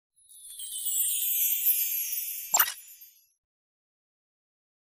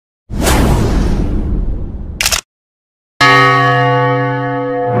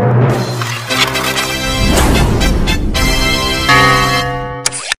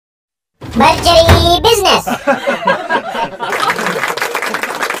ಭರ್ಜರಿ ಬಿಸ್ನೆಸ್.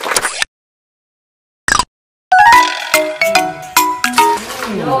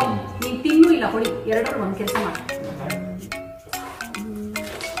 ನೀನ್ ತಿನ್ನು ಇಲ್ಲ ಹೊಡಿ, ಎರಡರಲ್ಲಿ ಒಂದ್ ಕೆಲಸ ಮಾಡ.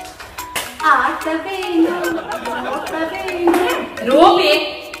 ರೋಪಿ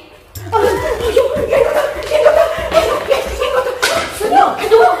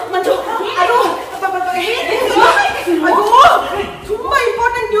ತುಂಬಾ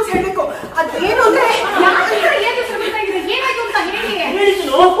ಇಂಪಾರ್ಟೆಂಟ್ ನ್ಯೂಸ್ ಹೇಳ್ಬೇಕು. ಅದೇನು ಅಂದ್ರೆ ಏನಾಯ್ತು ಅಂತ ಹೇಳಿ.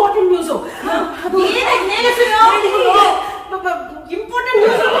 ಇಂಪಾರ್ಟೆಂಟ್ ನ್ಯೂಸ್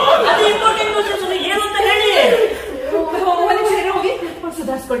ಏನು ಅಂತ ಹೇಳಿ.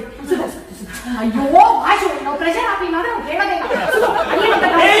 ಸುಧಾರಿಸ್ಕೊಳ್ಳಿ. ಅಯ್ಯೋ ಭಾಷೆ ನಾವು ಪ್ರೆಷರ್ ಹಾಕಿಲ್ಲ ಅಂದ್ರೆ ನಾವು ಹೇಳೋದಿಲ್ಲ.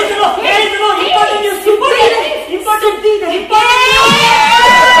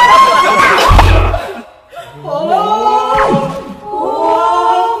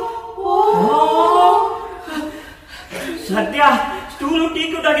 ಸದ್ಯ ಸ್ಟೂಲು ಟೀ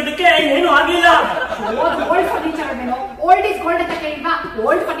ಕ್ಯೂಟ್ ಆಗಿದ್ದಕ್ಕೆ ಏನು ಆಗಿಲ್ಲ. ಓಲ್ಡ್ ಫರ್ನಿಚರ್ ಅದೇನೋ, ಓಲ್ಡ್ ಇಸ್ ಗೋಲ್ಡ್ ಅಂತ ಕೇಳಿಲ್ವಾ?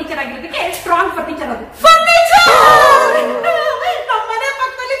 ಓಲ್ಡ್ ಫರ್ನಿಚರ್ ಆಗಿರೋದಕ್ಕೆ ಸ್ಟ್ರಾಂಗ್ ಫರ್ನಿಚರ್ ಅದು. ನಮ್ಮ ಮನೆ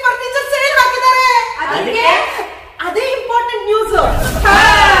ಪಕ್ಕದಲ್ಲಿ ಫರ್ನಿಚರ್ ಸೇಲ್ ಹಾಕಿದ್ದಾರೆ. ಅದೇ ಇಂಪಾರ್ಟೆಂಟ್ ನ್ಯೂಸ್.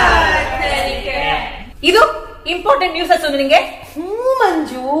 ಇದು ಇಂಪಾರ್ಟೆಂಟ್ ನ್ಯೂಸ್ ಅನ್ಸೋದು ನಿಂಗೆ?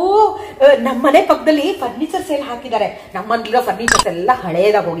 ಮಂಜು, ನಮ್ಮನೆ ಪಕ್ಕದಲ್ಲಿ ಫರ್ನಿಚರ್ ಸೇಲ್ ಹಾಕಿದ್ದಾರೆ. ನಮ್ಮಲ್ಲಿರೋ ಫರ್ನಿಚರ್ಸ್ ಎಲ್ಲ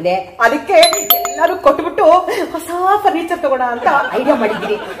ಹಳೇದಾಗ ಹೋಗಿದೆ. ಅದಕ್ಕೆ ಎಲ್ಲರೂ ಕೊಟ್ಬಿಟ್ಟು ಹೊಸ ಫರ್ನಿಚರ್ ತಗೋಣ ಅಂತ ಐಡಿಯಾ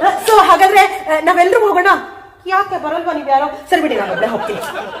ಮಾಡಿದೀನಿ. ಸೊ ಹಾಗಾದ್ರೆ ನಾವೆಲ್ಲರೂ ಹೋಗೋಣ. ಯಾಕೆ ಬರಲ್ವಾ ನೀವ್ ಯಾರೋ? ಸರಿ ಬಿಡಿ, ನಾನು ಒಬ್ಬಳೆ ಹೋಗ್ತೀನಿ.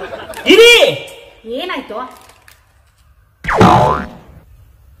 ಇರಿ, ಏನಾಯ್ತು?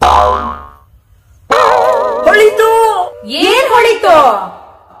 ಹೊಳಿತು. ಏನ್ ಹೊಳಿತು?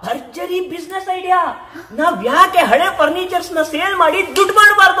 ಭರ್ಜರಿ ಬಿಸ್ನೆಸ್ ಐಡಿಯಾ. ನಾವ್ ಯಾಕೆ ಹಳೆ ಫರ್ನಿಚರ್ಸ್ ನ ಸೇಲ್ ಮಾಡಿ ದುಡ್ಡು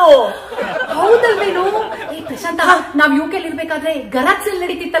ಮಾಡಬಾರ್ದು? ಹೌದಲ್ವೇನು? ಏ ಪ್ರಶಾಂತ, ನಾವ್ UK ಇರ್ಬೇಕಾದ್ರೆ ಗರಾಜ್ ಸೇಲ್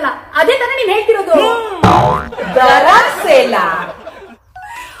ನಡೀತಿತ್ತಲ್ಲ, ಅದೇ ತರ ನೀನ್ ಹೇಳ್ತಿರೋದು. Garage sale?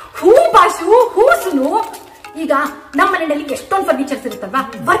 ಹೂ ಬಾಸು, ಹೂ ಸುನು. ಈಗ ನಮ್ಮ ಮನೆಯಲ್ಲಿ ಎಷ್ಟೊಂದು ಫರ್ನಿಚರ್ಸ್ ಇರುತ್ತಲ್ವಾ,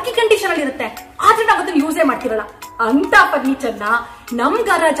 ವರ್ಕಿಂಗ್ ಕಂಡೀಷನ್ ಅಲ್ಲಿ ಇರುತ್ತೆ, ಆದ್ರೆ ನಾವು ಅದನ್ನ ಯೂಸೇ ಮಾಡ್ತಿರಲ್ಲ. ಅಂತ ಫರ್ನಿಚರ್ ನ ನಮ್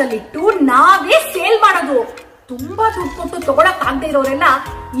ಗರಾಜ್ ಅಲ್ಲಿ ಇಟ್ಟು ನಾವೇ ಸೇಲ್ ಮಾಡೋದು. ತುಂಬಾ ದುಡ್ಡು ಕೊಟ್ಟು ತಗೊಳಕ್ ಆಗದೆ ಇರೋರೆಲ್ಲ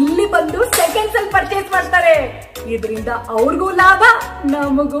ಇಲ್ಲಿ ಬಂದು ಸೆಕೆಂಡ್ಸ್ ಅಲ್ಲಿ ಪರ್ಚೇಸ್ ಮಾಡ್ತಾರೆ. ಇದರಿಂದ ಅವ್ರಿಗೂ ಲಾಭ,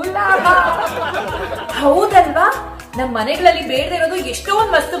 ನಮಗೂ ಲಾಭ. ಹೌದಲ್ವಾ? ನಮ್ ಮನೆಗಳಲ್ಲಿ ಬೇಡದೇ ಇರೋದು ಎಷ್ಟೋ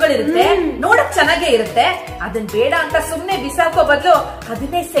ಒಂದ್ ವಸ್ತುಗಳಿರುತ್ತೆ, ನೋಡಕ್ ಚೆನ್ನಾಗೇ ಇರುತ್ತೆ. ಅದನ್ ಬೇಡ ಅಂತ ಸುಮ್ನೆ ಬಿಸಾಕೋ ಬದಲು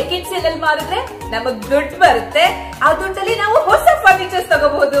ಅದನ್ನೇ ಸೆಕೆಂಡ್ ಸೇಲ್ ಅಲ್ಲಿ ಮಾರಿದ್ರೆ ನಮಗ್ ದುಡ್ಡು ಬರುತ್ತೆ. ಆ ದುಡ್ಡಲ್ಲಿ ನಾವು ಹೊಸ ಫರ್ನಿಚರ್ಸ್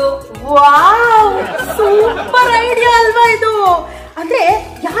ತಗೋಬಹುದು. ವಾವ್, ಸೂಪರ್ ಐಡಿಯಾ ಅಲ್ವಾ ಇದು? ಅಂದ್ರೆ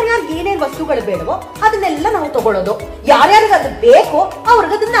ಯಾರ್ಯಾರು ಏನೇನ್ ವಸ್ತುಗಳು ಬೇಡವೋ ಅದನ್ನೆಲ್ಲ ನಾವು ತಗೊಳ್ಳೋದು, ಯಾರ್ಯಾರಿಗೆ ಅದು ಬೇಕು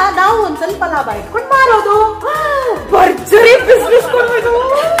ಅವ್ರಿಗೆ ಅದನ್ನ ನಾವು ಒಂದ್ ಸ್ವಲ್ಪ ಲಾಭ ಇಟ್ಕೊಂಡು ಮಾರೋದು. ಭರ್ಜರಿ ಬಿಸ್ನೆಸ್ ಕೊಡೋದು.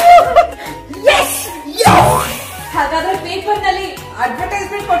 ಹಾಗಾದ್ರೆ ಪೇಪರ್ ನಲ್ಲಿ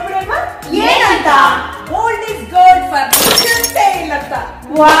ಅಡ್ವರ್ಟೈಸ್ಮೆಂಟ್ ಕೊಟ್ಬಿಡೋಣ. ಏನಂತ? Old is gold furniture sale ಅಂತ.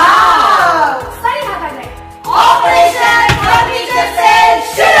 ವಾವ್, ಸರಿ, ಹಾಗಾದ್ರೆ ಆಪರೇಷನ್ ಫರ್ನಿಚರ್ ಸೇಲ್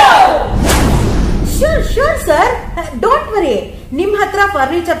ಶುರು. Sure sir, don't worry. ನಿಮ್ ಹತ್ರ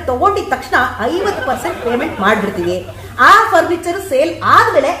ಫರ್ನಿಚರ್ ತಗೊಂಡಿದ ತಕ್ಷಣ 50% ಪೇಮೆಂಟ್ ಮಾಡ್ಬಿಡ್ತೀವಿ. ಆ ಫರ್ನಿಚರ್ ಸೇಲ್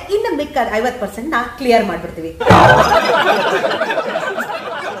ಆದ್ಮೇಲೆ ಇನ್ನು ಮಿಕ್ಕ 50% ನ ಕ್ಲಿಯರ್ ಮಾಡ್ಬಿಡ್ತೀವಿ.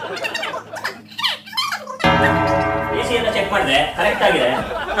 AC ಎಲ್ಲ ಚೆಕ್ ಮಾಡಿದ್ರೆ ಕರೆಕ್ಟ್ ಆಗಿದೆ.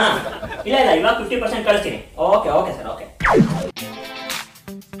 ಇಲ್ಲ ಇವಾಗ 50% ಕಳಿಸ್ತೀನಿ. Okay sir, okay.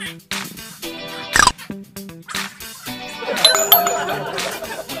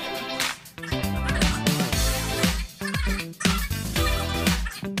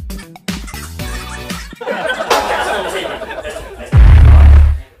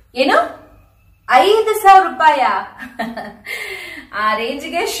 ಏನು 5,000 ರೂಪಾಯ? ಆ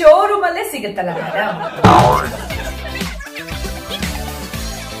ರೇಂಜ್ಗೆ ಶೋರೂಮ್ ಅಲ್ಲೇ ಸಿಗುತ್ತಲ್ಲ ಮೇಡಮ್.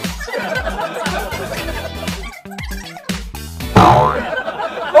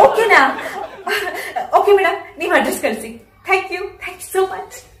 ಓಕೆನಾ? ಓಕೆ ಮೇಡಮ್, ನೀವು ಅಡ್ರೆಸ್ ಕಳಿಸಿ. Thank you so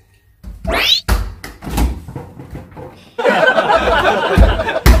much.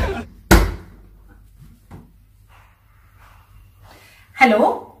 Hello.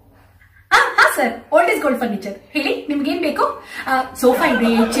 ಹಾ sir, old is gold furniture. ಹೇಳಿ, ನಿಮ್ಗೇನ್ ಬೇಕು? ಸೋಫಾ ಇದೆ,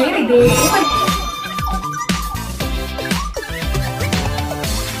 ಚೇರ್ ಇದೆ.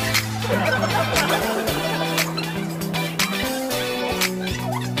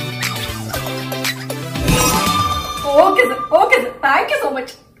 Okay sir, thank you so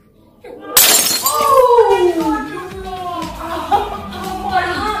much.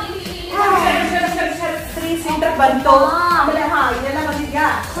 ಬಂತು.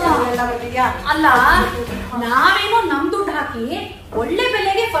 ಅಲ್ಲ, ನಾವೇನೋ ನಮ್ ದುಡ್ಡು ಹಾಕಿ ಒಳ್ಳೆ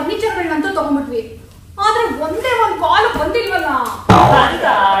ಬೆಲೆಗೆ ಫರ್ನಿಚರ್ಗಳನ್ನಂತೂ ತಗೊಂಡ್ಬಿಟ್ವಿ. ಆದ್ರೆ ಒಂದೇ ಒಂದ್ ಕಾಲ್ ಬಂದಿಲ್ವಲ್ಲ.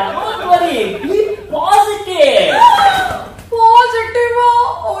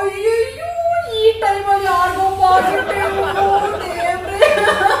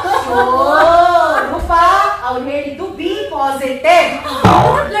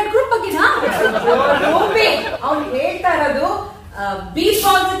 ಬಿ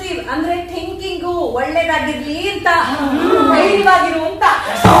ಪಾಸಿಟಿವ್ ಅಂದ್ರೆ ಥಿಂಕಿಂಗು ಒಳ್ಳೇದಾಗಿರ್ಲಿ ಅಂತ, ಧೈರ್ಯವಾಗಿರು ಅಂತ.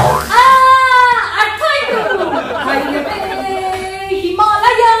 ಅರ್ಥ ಆಯ್ತು.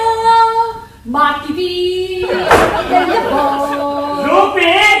 ಹಿಮಾಲಯ ಮಾಡ್ತೀವಿ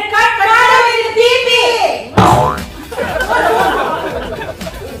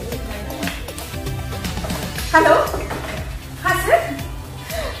ಹಲೋ. ಹಾ ಸರ್.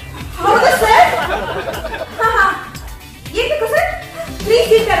 ಹೌದಾ ಸರ್? ಏನ್ ಬೇಕು ಸರ್? 3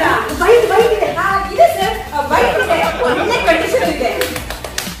 ಸೀಟರ ವೈಟ್ ಇದೆ. ಇದೆ ಸರ್, ವೈಟ್ ಇದೆ, ಒಳ್ಳೆ ಕಂಡೀಷನ್ ಇದೆ.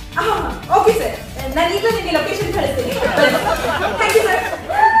 ಓಕೆ ಸರ್, ನಾನು ಈಗ ನಿಮಗೆ ಲೊಕೇಶನ್ ಕಳಿಸ್ತೀನಿ. Thank you sir.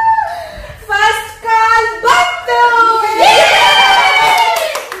 First call ಬಂತು.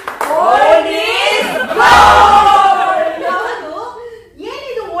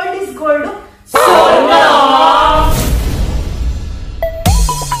 ಏನಿದು ಓಲ್ಡ್ ಇಸ್ ಗೋಲ್ಡ್?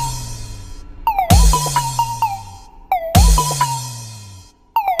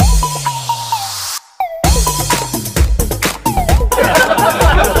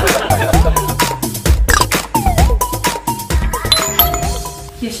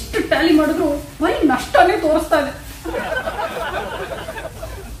 ಎಷ್ಟು ಟ್ಯಾಲಿ ಮಾಡಿದ್ರು ಬರೀ ನಷ್ಟನೇ ತೋರಿಸ್ತಾ ಇದೆ.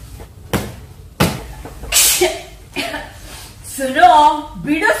 ಸುನೋ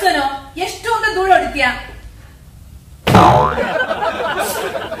ಬಿಡು ಸುನೋ, ಎಷ್ಟು ಅಂತ ಧೂಳು ಹೊಡಿತೀಯ?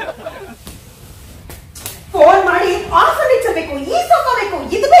 ಫೋನ್ ಮಾಡಿ ಆ ಫರ್ನಿಚರ್ ಬೇಕು, ಈ ಸೋಫಾ ಬೇಕು,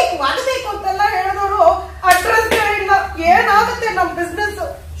 ಇದು ಬೇಕು, ಅದು ಬೇಕು ಅಂತೆಲ್ಲ ಹೇಳಿದವರು ಅಡ್ರೆಸ್ ಹೇಳಿಲ್ಲ. ಏನಾಗುತ್ತೆ ನಮ್ ಬಿಸ್ನೆಸ್?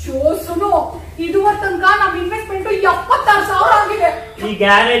 ಶೋಸುನು ಇದುವರ ತನಕ ನಮ್ ಇನ್ವೆಸ್ಟ್ಮೆಂಟ್ 76,000 ಆಗಿದೆ. ಈ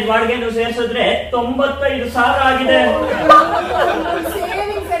ಗ್ಯಾರೇಜ್ ಬಾಡಿಗೆ ಸೇರಿಸಿದ್ರೆ 95,000 ಆಗಿದೆ.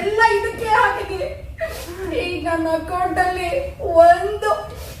 ಸೇವಿಂಗ್ಸ್ ಎಲ್ಲ ಇದಕ್ಕೆ ಹಾಕಿದೀವಿ. ಈಗ ನನ್ನ ಅಕೌಂಟ್ ಅಲ್ಲಿ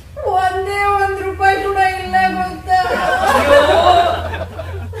ಒಂದೇ ರೂಪಾಯಿ ಕೂಡ ಇಲ್ಲ ಗೊತ್ತಾ?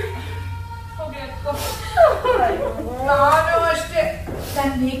 ನಾನು ಅಷ್ಟೇ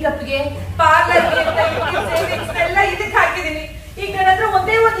ನನ್ನ ಮೇಕಪ್ಗೆ, ಪಾರ್ಲರ್ಗೆ ಸೇವಿಂಗ್ಸ್ ಎಲ್ಲ ಇದಕ್ಕೆ ಹಾಕಿದೀನಿ. ಈಗ ನನ್ನ ಹತ್ರ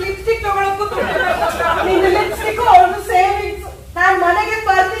ಒಂದೇ ಒಂದು ಲಿಪ್ಸ್ಟಿಕ್ ತಗೊಳಕ್ಕೂ ನಿನ್ನ ಲಿಪ್ಸ್ಟಿಕ್, ಅವ್ರದ್ದು ಸೇವಿಂಗ್ಸ್. ನಾನ್ ಮನೆಗೆ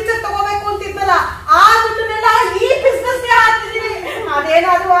ಫರ್ನಿಚರ್ ತಗೋಬೇಕು ಅಂತಿದ್ದಲ್ಲ, ಆ ದುಡ್ಡನ್ನೆಲ್ಲ ಈ ಬಿಸ್ನೆಸ್ ಗೆ ಹಾಕ್ತಿದೀನಿ.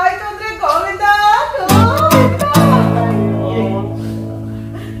 ಅದೇನಾದ್ರು ಆಯ್ತು ಅಂದ್ರೆ ಗೋವಿಂದ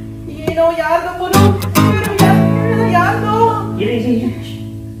ಏನೋ ಯಾರ್ದು ಮುನು ಯಾರ್ದು.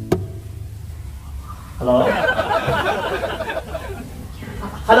 ಹಲೋ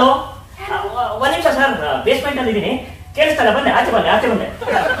ಹಲೋ, ಒಂದ್ ನಿಮಿಷ ಸರ್, ಬೇಸ್ಮೆಂಟ್ ಅಲ್ಲಿ ಇದೀನಿ, ಕೇಳಿಸ್ತಲ್ಲ, ಬಂದೆ, ಆಚೆ ಬಂದೆ.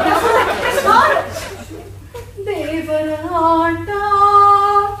 ದೇವರ ಆಟ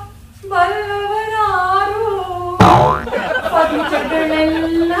ಬಲ್ಲವರಾರು,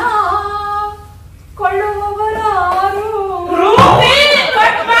 ಫರ್ನಿಚರ್ಗಳೆಲ್ಲ ಕೊಳ್ಳುವವರಾರು.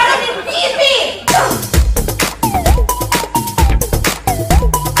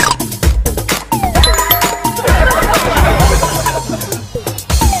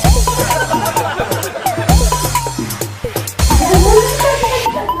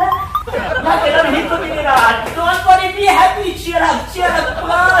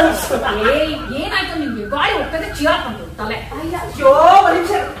 ಏನಾಯ್ತು ನಿಮ್ಗೆ? ಗಾಳಿ ಹೋಗ್ತದೆ, ಚೀರಾಕೊಂಡು ತಲೆ. ಅಯ್ಯೋ ಒಂದ್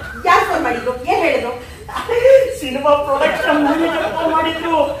ನಿಮಿಷ, ಯಾರು ಫೋನ್ ಮಾಡಿದ್ರು? ಏನ್ ಹೇಳಿದ್ರು? ಸಿನಿಮಾ ಪ್ರೊಡಕ್ಷನ್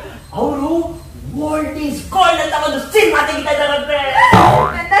ಮಾಡಿದ್ರು. ಅವರು ಗೋಲ್ಡ್ ಈಸ್ ಗೋಲ್ಡ್ ಅಂತ ಒಂದು ಸಿನಿಮಾ ತೆಗಿತಾ ಇದ್ದಾರಂತೆ.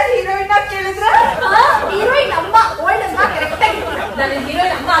 ನನ್ನ ಹೀರೋಯಿನ್ ಕೇಳಿದ್ರ? ಹೀರೋಯಿನ್ ಅಮ್ಮ ಓಲ್ಡ್ ಅಮ್ಮ ಕರೆಕ್ಟ್ ಆಗಿ ನನ್ನ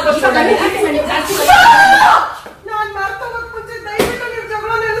ಹೀರೋಯಿನ್ ಅಮ್ಮ ನಾನ್ ಮಾತಾಡೋಕ್ ಮುಂಚೆ ದಯವಿಟ್ಟು ನೀವು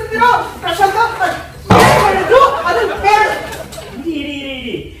ಜಗಳ ನಿಲ್ಲಿಸ್ತೀರೋ? ಪ್ರಶಾಂತ್ ಹೇಳಿದ್ರು ಅದನ್ನ ಬೇಡ.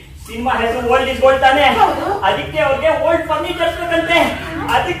 ಸಿನಿಮಾ ಹೆಸರು ಓಲ್ಡ್ ಇಸ್ ಗೋಲ್ಡ್ ತಾನೆ, ಅದಕ್ಕೆ ಅವ್ರಿಗೆ ಓಲ್ಡ್ ಫರ್ನಿಚರ್ಸ್ ಬೇಕಂತೆ.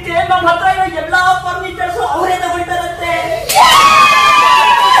 ಅದಕ್ಕೆ ನಮ್ಮ ಹತ್ರ ಇರೋ ಎಲ್ಲಾ ಫರ್ನಿಚರ್ಸ್ ಅವರೇ ತಗೊಳ್ತಾರಂತೆ.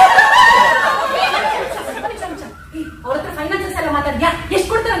 ಅವ್ರ ಹತ್ರ ಫೈನಾನ್ಸಸ್ ಎಲ್ಲ ಮಾತಾಡ್ಯಾ? ಎಷ್ಟು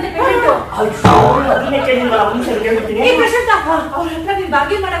ಕೊಡ್ತಾರಂತೆ ಪೇಮೆಂಟ್? ಅದನ್ನೇ ಕೇಳಿಲ್ಲ, ಹೇಳ್ಬಿಡ್ತೀನಿ. ಪ್ರಶಾಂತ, ಅವ್ರ ಹತ್ರ ನೀನ್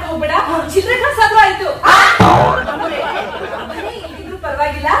ಬಾರ್ಗೇನ್ ಮಾಡಕ್ ಹೋಗ್ಬೇಡ, ಚಿಲ್ಲರೆ ಕಾಸಾದ್ರೂ ಆಯ್ತು. ಇಲ್ದಿದ್ರು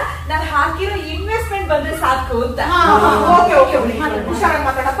ಪರವಾಗಿಲ್ಲ, ನಾನು ಹಾಕಿರೋ ಇನ್ವೆಸ್ಟ್ಮೆಂಟ್ ಬಂದ್ರೆ ಸಾಕು ಅಂತ. ಓಕೆ ಓಕೆ, ಹುಷಾರಾಗಿ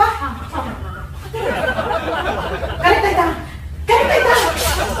ಮಾತಾಡಪ್ಪ. ಕರೆಕ್ಟ್ ಆಯ್ತಾ?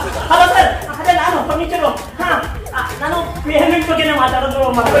 ಹಲೋ ಸರ್, ಅದೇ ನಾನು ಫರ್ನಿಚರ್, ನಾನು ಪೇಮೆಂಟ್ ಬಗ್ಗೆನೇ ಮಾತಾಡೋದು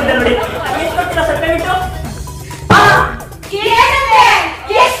ಮಕ್ಕಳಿದ್ದೆ ನೋಡಿ. ಎಷ್ಟು ಕೊಡ್ತೀರಾ ಸರ್ ಪೇಮೆಂಟ್?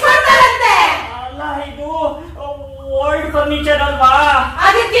 ಅಲ್ಲ, ಇದು ಓಲ್ಡ್ ಫರ್ನಿಚರ್ ಅಲ್ವಾ,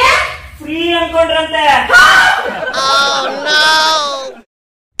 ಅದಕ್ಕೆ ಫ್ರೀ ಅನ್ಕೊಂಡ್ರಂತೆ.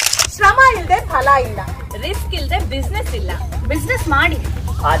 ಶ್ರಮ ಇಲ್ಲದೆ ಫಲ ಇಲ್ಲ, ರಿಸ್ಕ್ ಇಲ್ಲದೆ ಬಿಸ್ನೆಸ್ ಇಲ್ಲ. ಬಿಸ್ನೆಸ್ ಮಾಡಿ,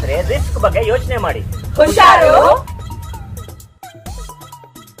 ಆದ್ರೆ ರಿಸ್ಕ್ ಬಗ್ಗೆ ಯೋಚನೆ ಮಾಡಿ. ಹುಷಾರು.